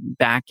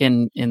back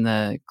in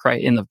 08,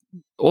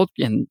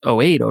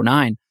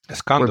 09.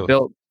 As condos.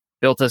 Were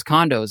built as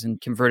condos and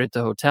converted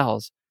to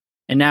hotels,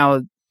 and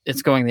now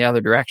it's going the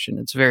other direction.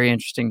 It's very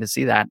interesting to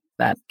see that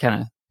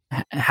kind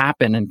of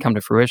happen and come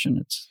to fruition.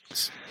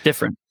 It's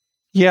different.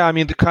 Yeah, I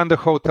mean the condo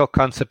hotel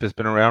concept has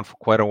been around for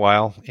quite a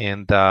while,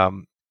 and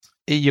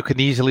you can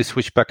easily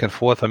switch back and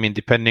forth. I mean,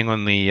 depending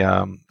on the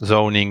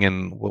zoning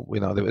and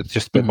it's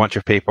just a bunch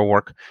of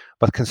paperwork.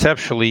 But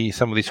conceptually,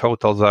 some of these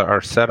hotels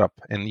are set up,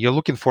 and you're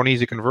looking for an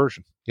easy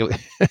conversion.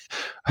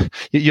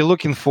 You're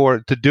looking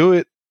to do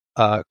it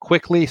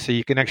quickly, so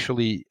you can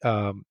actually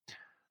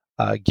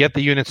get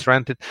the units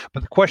rented.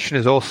 But the question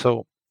is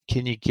also,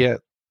 can you get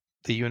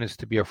the units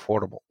to be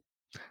affordable?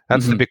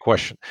 That's the big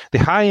question. The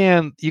high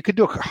end, you could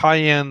do high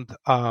end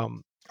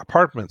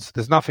apartments.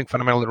 There's nothing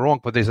fundamentally wrong,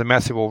 but there's a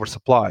massive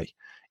oversupply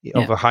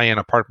of the high-end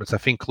apartments, I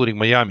think, including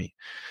Miami.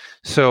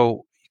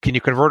 So can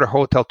you convert a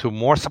hotel to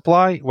more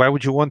supply? Why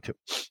would you want to?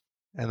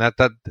 And that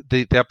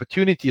the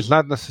opportunity is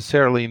not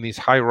necessarily in these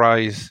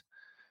high-rise,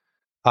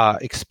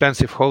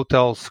 expensive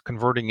hotels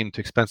converting into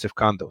expensive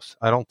condos.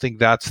 I don't think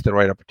that's the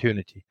right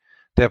opportunity.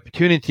 The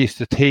opportunity is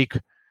to take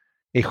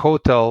a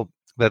hotel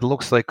that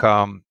looks like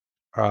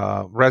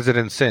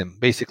Residence Inn,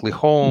 basically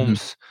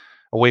homes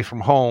away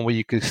from home where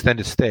you can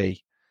extended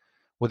stay,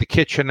 with a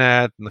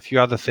kitchenette and a few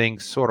other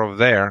things sort of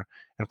there,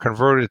 and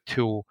convert it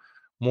to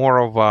more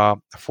of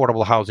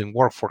affordable housing,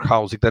 workforce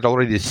housing that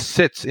already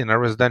sits in a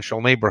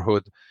residential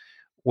neighborhood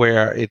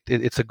where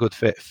it's a good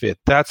fit.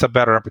 That's a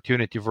better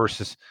opportunity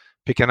versus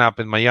picking up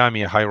in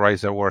Miami a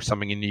high-rise or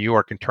something in New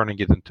York and turning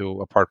it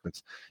into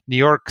apartments. New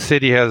York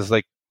City has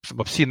like some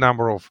obscene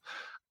number of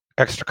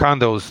extra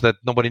condos that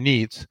nobody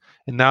needs,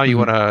 and now you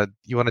wanna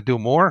do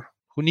more.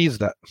 Who needs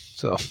that?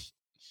 So,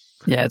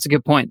 yeah, it's a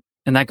good point,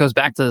 and that goes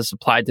back to the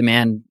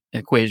supply-demand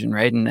equation,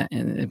 right?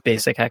 And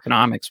basic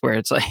economics, where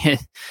it's like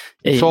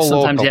it's all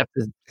sometimes local. you have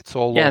to. It's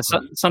all yeah.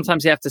 local.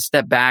 Sometimes you have to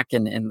step back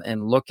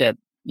and look at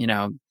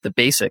the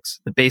basics.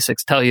 The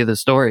basics tell you the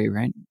story,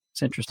 right?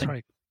 It's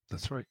interesting.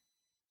 That's right.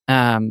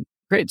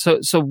 Great.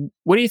 So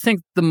what do you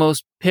think the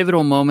most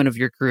pivotal moment of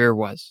your career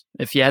was?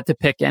 If you had to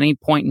pick any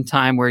point in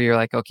time where you're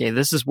like, okay,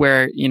 this is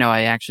where,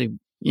 I actually,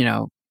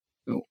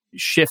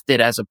 shifted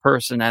as a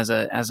person, as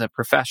a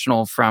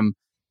professional from,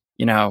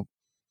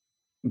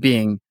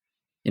 being,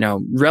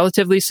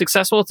 relatively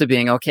successful to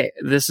being, okay,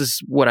 this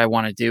is what I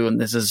want to do.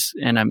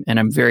 And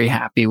I'm very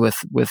happy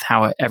with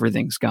how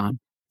everything's gone.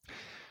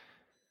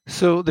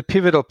 So the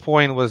pivotal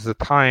point was the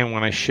time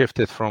when I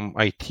shifted from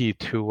IT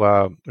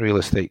to real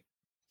estate.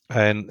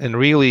 And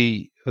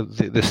really,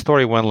 the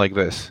story went like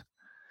this.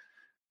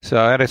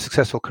 So I had a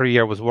successful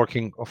career. I was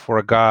working for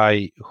a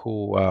guy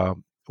who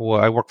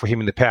I worked for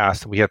him in the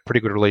past. We had a pretty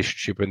good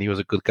relationship, and he was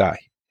a good guy.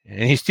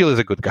 And he still is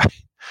a good guy.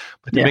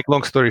 But to make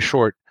long story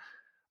short,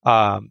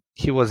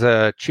 he was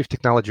a chief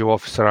technology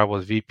officer. I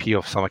was VP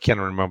of some. I can't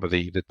remember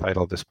the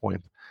title at this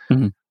point.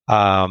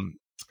 Mm-hmm.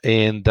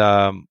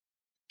 And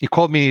he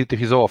called me to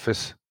his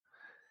office,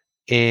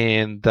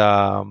 and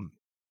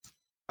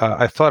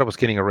I thought I was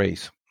getting a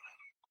raise,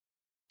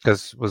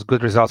 because it was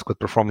good results, good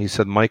performance. He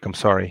said, "Mike, I'm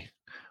sorry.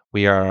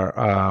 We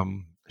are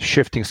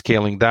shifting,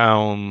 scaling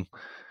down.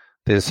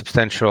 There's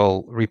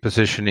substantial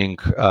repositioning.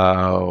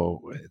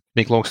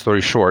 Make long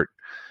story short,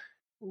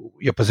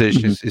 your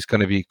position is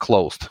going to be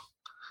closed."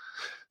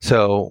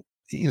 So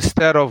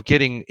instead of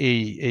getting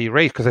a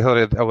raise, because I thought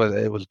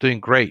it was doing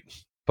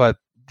great, but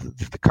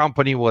the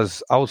company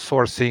was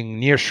outsourcing,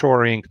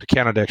 nearshoring to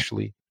Canada,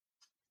 actually.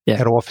 Yeah.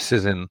 Had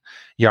offices in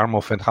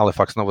Yarmouth and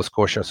Halifax, Nova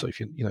Scotia. So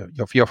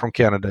if you're from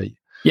Canada,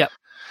 yeah.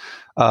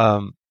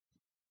 And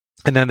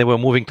then they were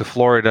moving to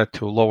Florida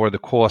to lower the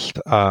cost.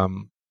 You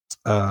don't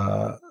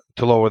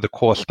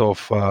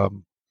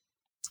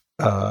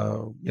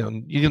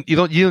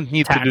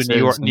need taxes to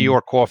do New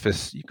York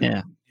office.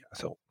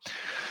 So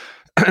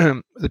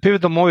the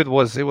pivotal moment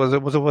was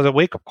a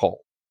wake up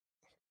call.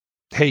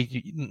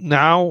 Hey,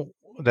 now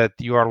that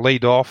you are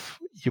laid off,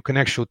 you can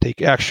actually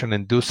take action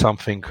and do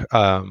something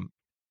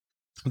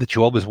that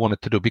you always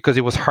wanted to do, because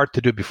it was hard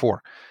to do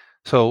before.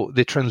 So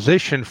the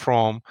transition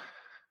from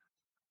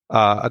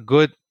a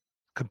good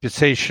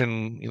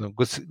compensation,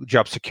 good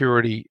job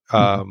security,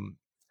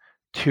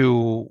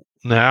 to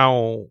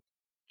now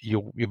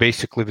you're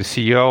basically the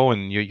CEO,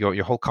 and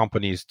your whole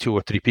company is 2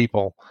 or 3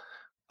 people.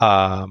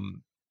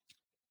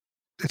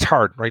 It's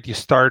hard, right? You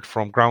start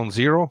from ground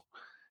zero,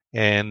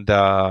 and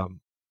the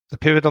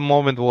pivotal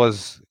moment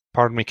was,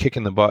 pardon me,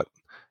 kicking the butt.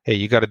 Hey,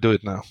 you got to do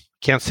it now.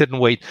 Can't sit and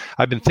wait.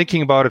 I've been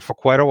thinking about it for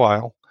quite a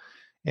while,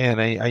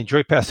 and I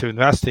enjoy passive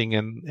investing,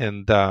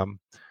 and I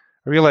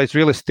realize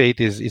real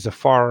estate is a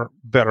far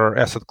better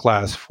asset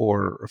class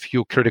for a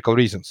few critical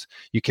reasons.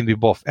 You can be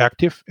both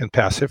active and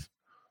passive.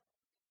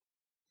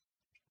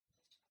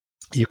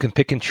 You can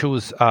pick and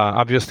choose,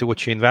 obviously,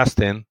 what you invest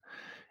in,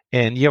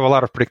 and you have a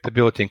lot of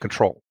predictability and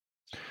control.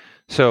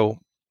 So,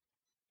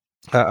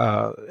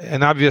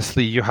 and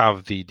obviously, you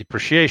have the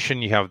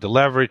depreciation, you have the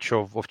leverage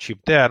of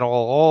cheap debt,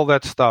 all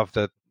that stuff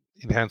that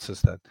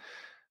enhances that.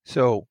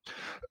 So,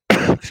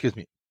 excuse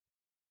me.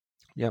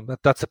 Yeah,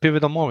 that's a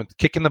pivotal moment.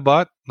 Kick in the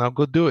butt. Now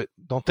go do it.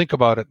 Don't think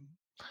about it.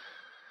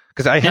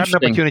 Because I had an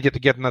opportunity to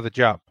get another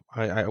job.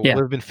 It would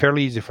have been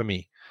fairly easy for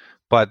me.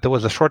 But there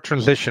was a short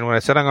transition when I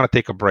said I'm going to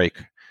take a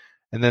break.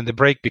 And then the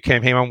break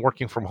became, hey, I'm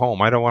working from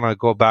home. I don't want to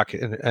go back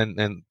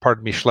and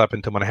pardon me, schlep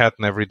into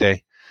Manhattan every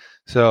day.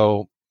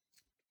 So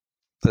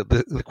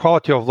the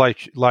quality of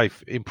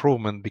life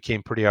improvement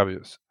became pretty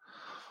obvious.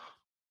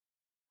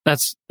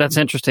 That's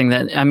interesting.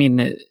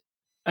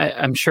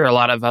 I'm sure a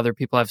lot of other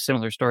people have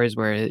similar stories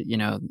where,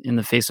 in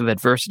the face of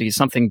adversity,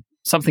 something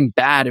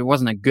bad, it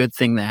wasn't a good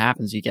thing that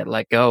happens. You get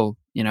let go,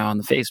 on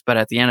the face. But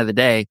at the end of the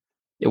day,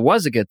 it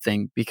was a good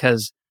thing,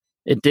 because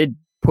it did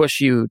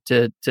push you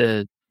to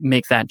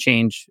make that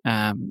change,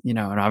 and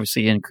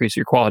obviously increase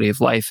your quality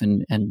of life.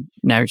 And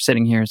now you're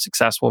sitting here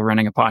successful,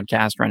 running a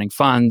podcast, running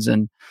funds,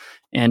 and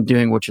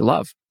doing what you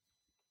love.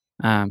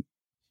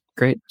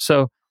 Great.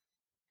 So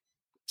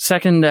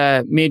second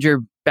major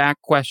back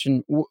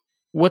question,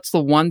 what's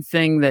the one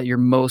thing that you're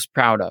most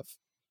proud of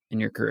in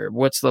your career?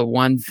 What's the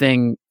one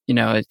thing,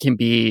 it can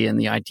be in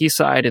the IT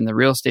side, in the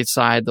real estate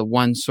side, the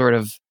one sort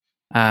of,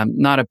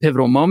 not a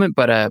pivotal moment,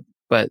 but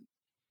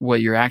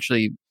what you're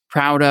actually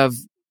proud of,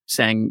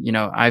 saying,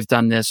 I've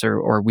done this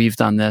or we've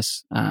done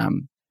this,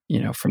 from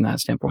that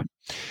standpoint?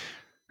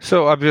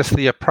 So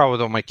obviously, I'm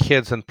proud of my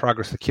kids and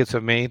progress the kids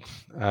have made.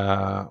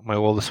 My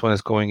oldest one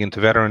is going into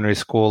veterinary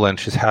school, and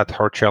she's had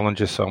her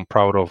challenges. So I'm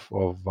proud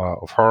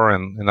of her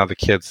and other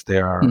kids. They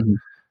are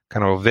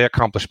kind of their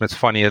accomplishments.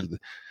 Funny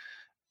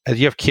as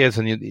you have kids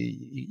and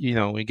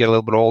you get a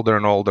little bit older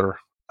and older.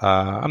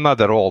 I'm not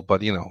that old,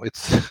 but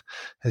it's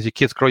as your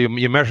kids grow,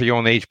 you measure your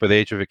own age by the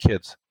age of your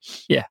kids.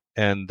 Yeah.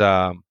 And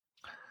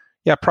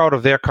proud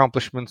of their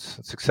accomplishments,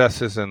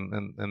 successes,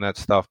 and that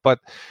stuff. But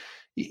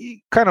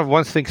kind of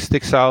one thing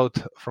sticks out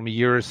from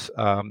years.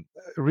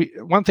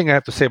 One thing I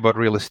have to say about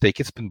real estate,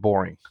 it's been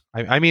boring.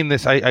 I mean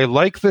this. I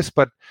like this,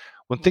 but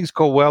when things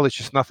go well, it's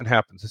just nothing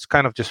happens. It's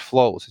kind of just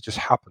flows. It just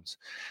happens.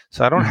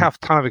 So I don't have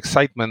a ton of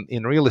excitement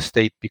in real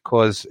estate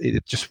because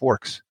it just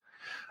works.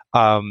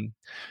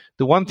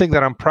 The one thing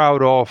that I'm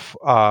proud of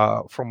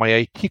from my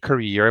IT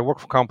career, I work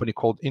for a company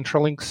called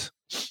Intralinks,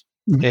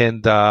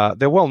 and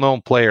they're a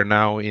well-known player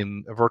now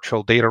in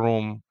virtual data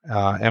room,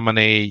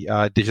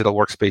 M&A, digital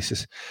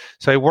workspaces.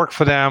 So I worked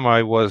for them.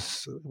 I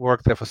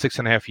worked there for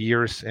 6.5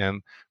 years,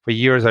 and for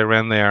years I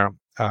ran their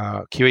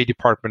QA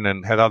department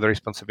and had other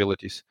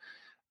responsibilities.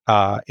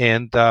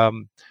 And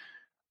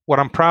what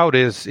I'm proud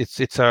is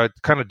it's a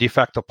kind of de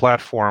facto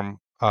platform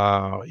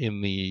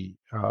in the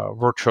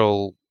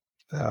virtual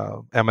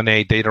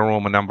M&A data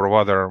room, a number of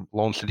other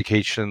loan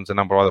syndications, a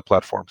number of other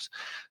platforms.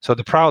 So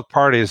the proud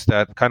part is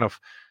that kind of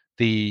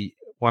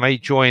when I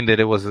joined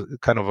it was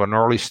kind of an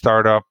early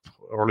startup,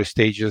 early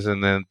stages,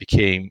 and then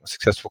became a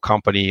successful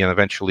company, and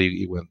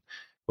eventually it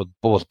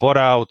was bought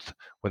out,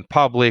 went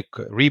public,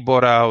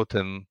 rebought out,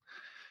 and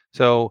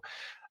so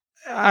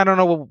I don't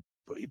know.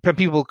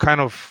 People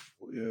kind of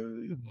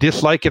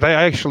dislike it. I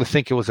actually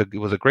think it was a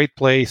great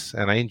place,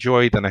 and I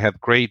enjoyed, and I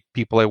had great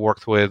people I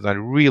worked with. I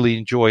really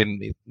enjoyed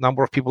the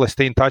number of people I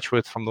stay in touch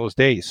with from those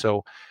days.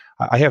 So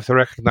I have to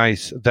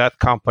recognize that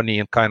company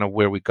and kind of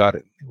where we got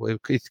it.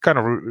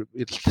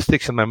 It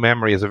sticks in my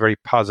memory as a very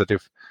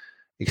positive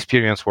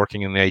experience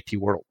working in the IT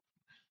world.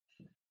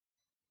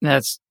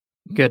 That's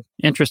good,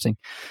 interesting,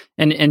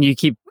 and you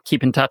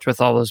keep in touch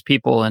with all those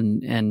people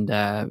and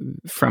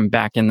from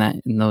back in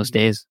those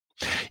days.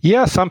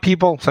 Yeah, some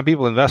people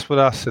invest with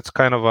us. It's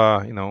kind of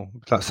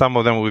some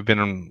of them we've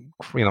been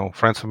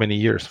friends for many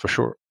years for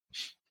sure.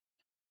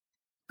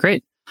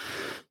 Great.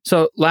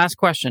 So last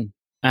question.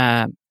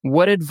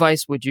 What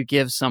advice would you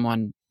give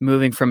someone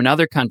moving from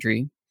another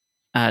country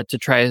to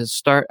try to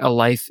start a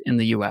life in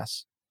the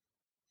U.S.?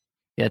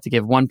 You had to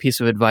give one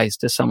piece of advice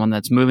to someone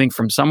that's moving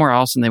from somewhere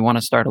else and they want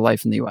to start a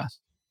life in the U.S.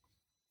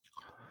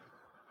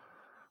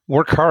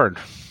 Work hard,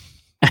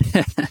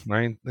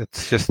 right?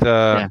 It's just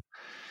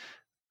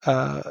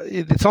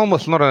it's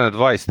almost not an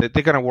advice. They're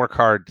going to work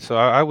hard. So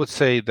I would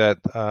say that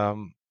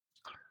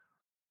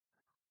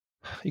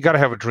you got to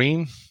have a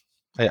dream.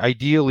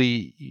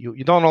 Ideally,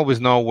 you don't always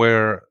know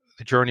where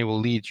the journey will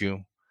lead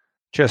you.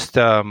 Just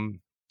have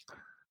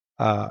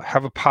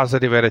a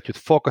positive attitude.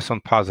 Focus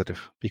on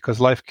positive, because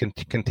life can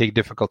take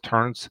difficult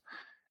turns.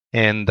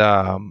 And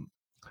coming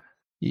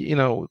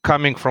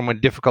from a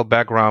difficult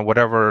background,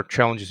 whatever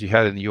challenges you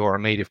had in your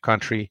native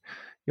country,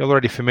 you're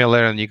already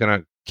familiar, and you're going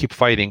to keep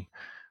fighting.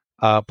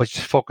 But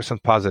just focus on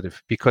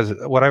positive, because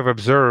what I've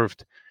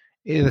observed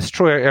is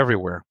true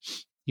everywhere.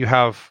 You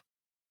have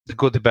the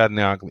good, the bad, and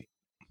the ugly.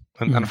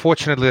 And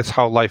unfortunately, that's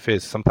how life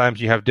is. Sometimes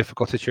you have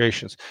difficult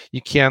situations.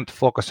 You can't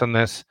focus on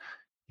this.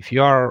 If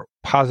you are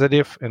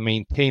positive and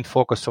maintain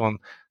focus on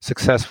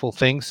successful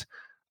things,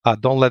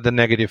 don't let the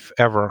negative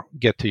ever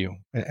get to you.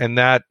 And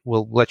that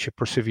will let you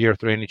persevere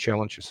through any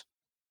challenges.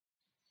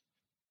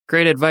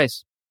 Great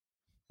advice.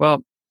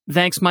 Well,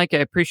 thanks, Mike. I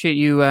appreciate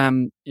you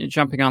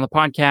jumping on the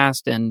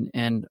podcast, and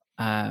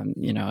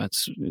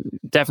it's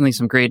definitely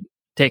some great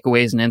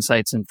takeaways and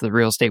insights into the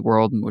real estate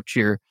world, in which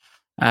you're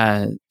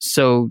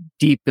so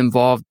deeply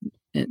involved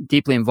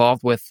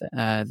with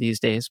these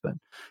days. But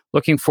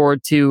looking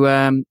forward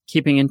to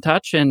keeping in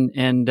touch, and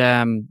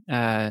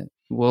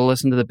we'll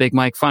listen to the Big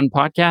Mike Fund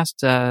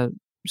podcast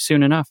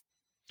soon enough.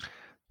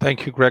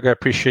 Thank you, Greg. I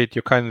appreciate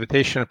your kind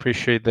invitation. I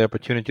appreciate the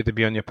opportunity to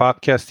be on your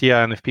podcast.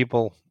 Yeah, and if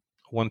people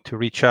want to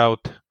reach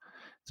out,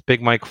 it's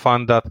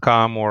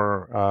bigmikefund.com,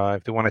 or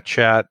if they want to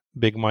chat,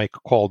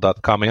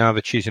 bigmikecall.com.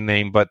 Another cheesy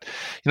name, but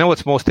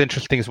what's most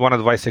interesting is one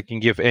advice I can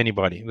give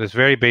anybody. It's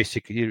very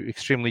basic,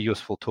 extremely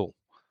useful tool.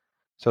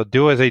 So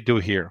do as I do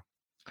here.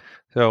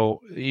 So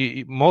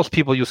most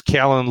people use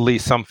Calendly,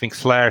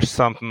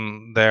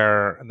 something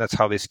there, and that's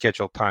how they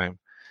schedule time.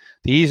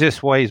 The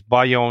easiest way is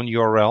buy your own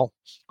URL.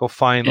 Go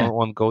find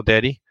on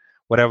GoDaddy,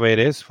 whatever it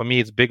is. For me,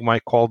 it's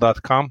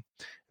bigmikecall.com.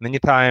 And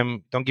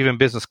anytime, don't give him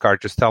business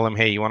card. Just tell him,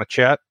 hey, you want to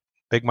chat?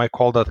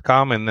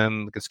 bigmikecall.com, and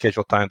then we can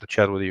schedule time to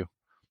chat with you.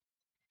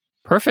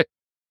 Perfect.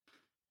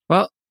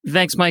 Well,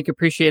 thanks, Mike.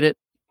 Appreciate it.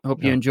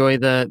 Hope you enjoy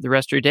the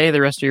rest of your day, the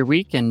rest of your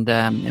week, and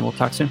we'll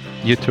talk soon.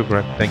 You too,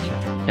 Greg. Thank you.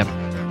 Yep.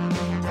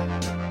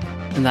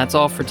 And that's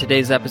all for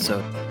today's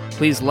episode.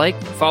 Please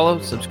like, follow,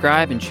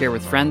 subscribe, and share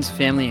with friends,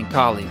 family, and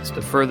colleagues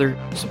to further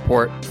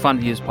support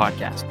FundViews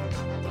podcast.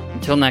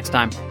 Until next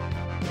time.